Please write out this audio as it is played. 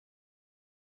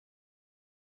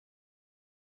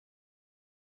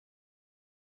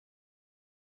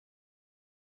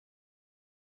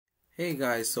Hey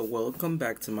guys, so welcome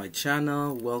back to my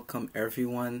channel. Welcome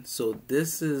everyone. So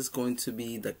this is going to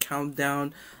be the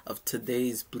countdown of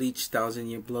today's Bleach 1000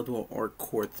 Year Blood War Arc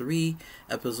Core 3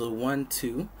 episode 1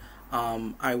 2.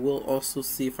 I will also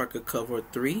see if I could cover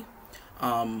 3,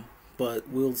 but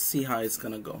we'll see how it's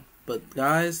gonna go. But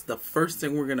guys, the first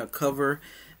thing we're gonna cover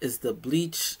is the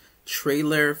Bleach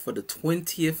trailer for the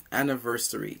 20th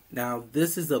anniversary. Now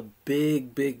this is a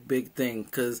big thing,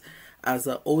 because as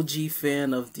an OG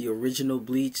fan of the original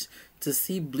Bleach, to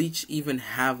see Bleach even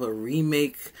have a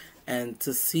remake and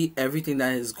to see everything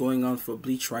that is going on for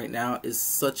Bleach right now is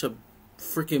such a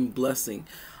freaking blessing.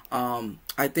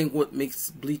 I think what makes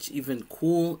Bleach even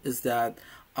cool is that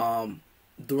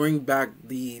during back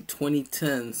the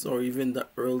 2010s or even the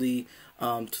early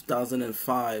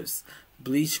 2005s,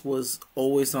 Bleach was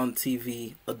always on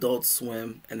TV, Adult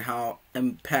Swim, and how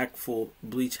impactful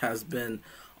Bleach has been,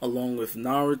 along with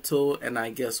Naruto and I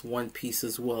guess One Piece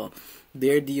as well.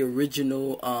 They're the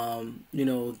original, the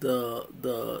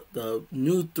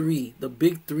new three, the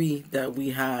big three that we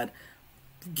had,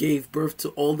 gave birth to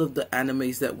all of the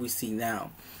animes that we see now.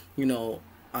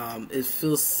 It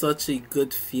feels such a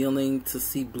good feeling to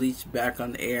see Bleach back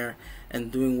on air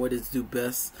and doing what it do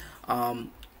best.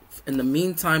 In the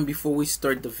meantime, before we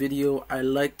start the video, I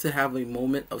like to have a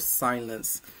moment of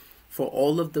silence for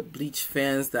all of the Bleach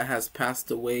fans that has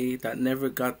passed away, that never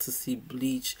got to see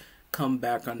Bleach come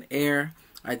back on air.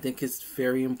 I think it's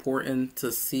very important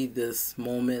to see this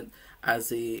moment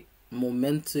as a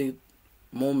momentous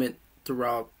moment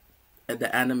throughout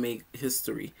the anime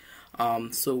history.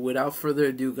 So without further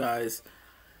ado, guys,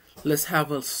 let's have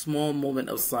a small moment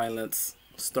of silence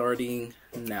starting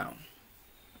now.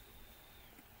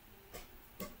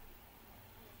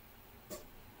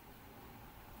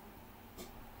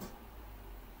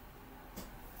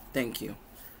 Thank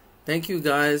you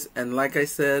guys, and like I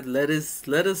said, let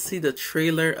us see the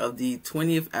trailer of the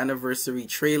 20th anniversary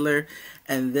trailer,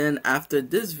 and then after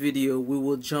this video we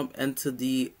will jump into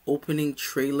the opening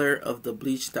trailer of the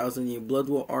Bleach 1000 Year Blood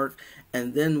War arc,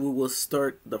 and then we will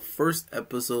start the first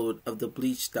episode of the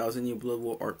Bleach 1000 Year Blood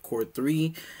War arc Core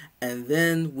 3, and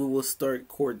then we will start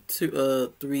Core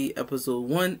 3 episode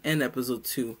 1 and episode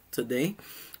 2 today.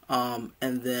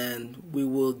 And then we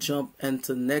will jump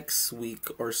into next week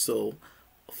or so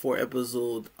for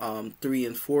episode 3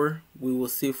 and 4. We will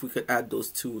see if we could add those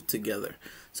two together.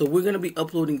 So we're gonna be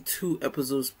uploading 2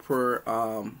 episodes per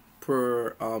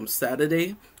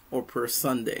Saturday or per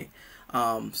Sunday.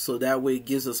 So that way it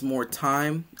gives us more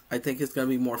time. I think it's gonna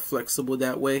be more flexible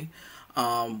that way,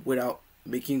 without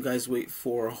making you guys wait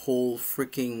for a whole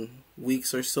freaking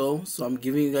weeks or so. So I'm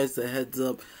giving you guys the heads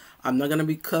up. I'm not going to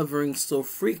be covering so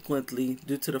frequently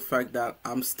due to the fact that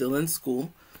I'm still in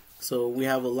school. So we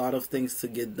have a lot of things to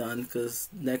get done because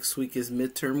next week is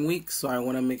midterm week. So I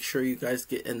want to make sure you guys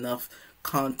get enough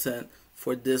content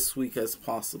for this week as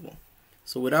possible.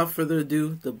 So without further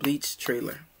ado, the Bleach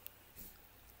trailer.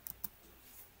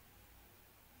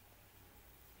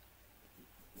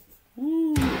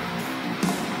 Woo.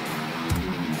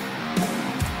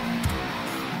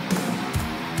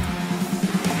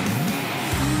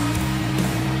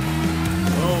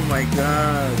 Oh my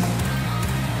god.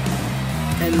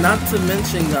 And not to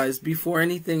mention, guys, before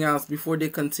anything else, before they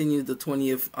continue the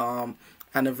 20th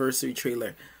anniversary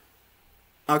trailer,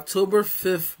 October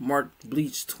 5th marked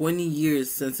Bleach 20 years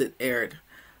since it aired.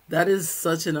 That is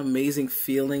such an amazing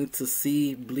feeling to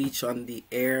see Bleach on the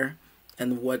air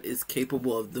and what it's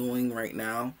capable of doing right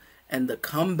now. And the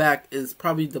comeback is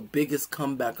probably the biggest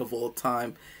comeback of all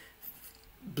time.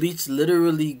 Bleach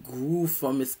literally grew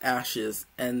from its ashes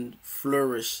and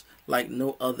flourished like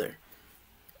no other.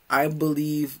 I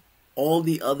believe all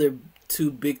the other 2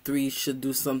 big 3 should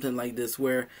do something like this,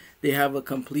 where they have a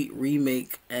complete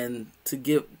remake and to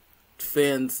give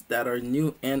fans that are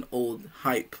new and old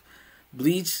hype.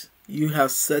 Bleach, you have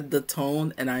set the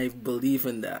tone, and I believe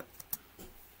in that.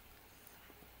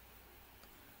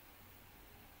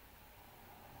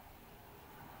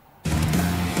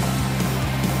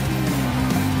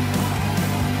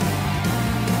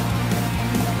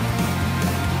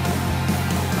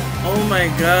 Oh my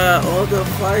god, all the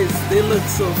fights, they look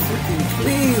so freaking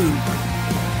clean.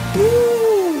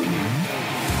 Woo!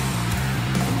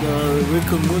 The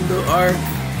Rickamundo arc.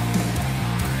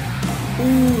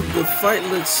 Ooh, the fight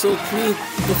looks so clean.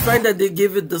 The fact that they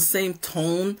give it the same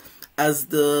tone as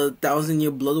the 1000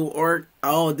 Year Blood War arc.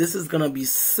 Oh, this is gonna be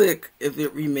sick if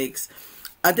it remakes.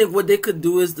 I think what they could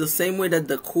do is the same way that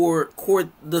the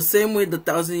the same way the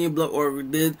 1000 Year Blood War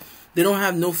arc did. They don't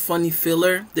have no funny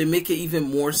filler. They make it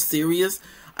even more serious.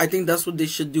 I think that's what they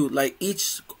should do. Like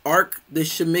each arc, they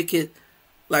should make it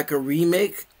like a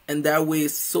remake and that way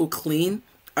it's so clean.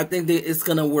 I think it's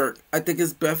gonna work. I think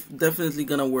it's definitely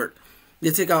gonna work.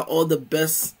 They take out all the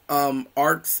best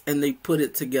arcs and they put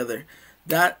it together.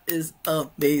 That is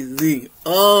amazing.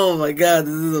 Oh my god,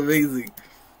 this is amazing.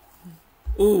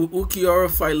 Ooh,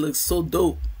 Ukiara fight looks so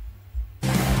dope. Ooh,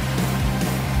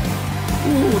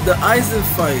 the Aizen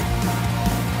fight.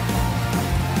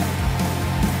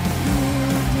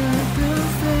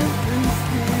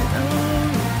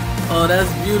 Oh,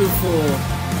 that's beautiful.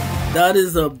 That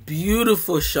is a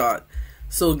beautiful shot.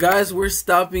 So guys, we're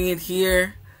stopping it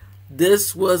here.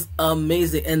 This was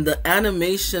amazing. And the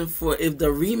animation for, if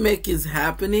the remake is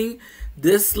happening,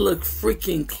 this looked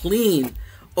freaking clean.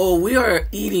 Oh, we are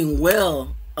eating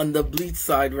well on the Bleach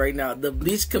side right now. The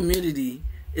Bleach community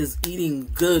is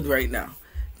eating good right now.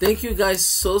 Thank you guys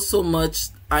so much.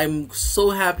 I'm so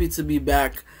happy to be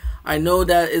back. I know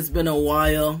that it's been a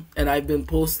while and I've been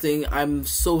posting. I'm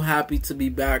so happy to be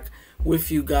back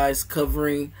with you guys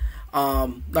covering,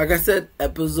 like I said,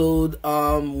 episode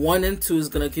 1 and 2 is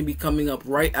gonna be coming up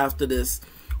right after this.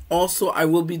 Also, I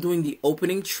will be doing the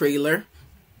opening trailer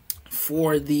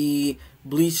for the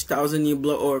Bleach 1000 Year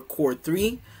Blood or Core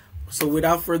 3. So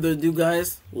without further ado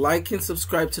guys, like and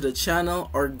subscribe to the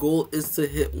channel. Our goal is to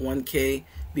hit 1K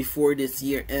before this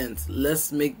year ends.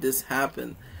 Let's make this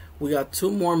happen. We got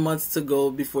 2 more months to go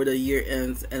before the year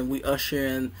ends and we usher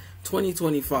in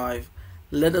 2025.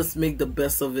 Let us make the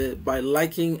best of it by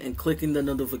liking and clicking the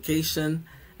notification.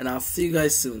 And I'll see you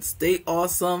guys soon. Stay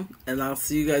awesome and I'll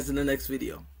see you guys in the next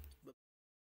video.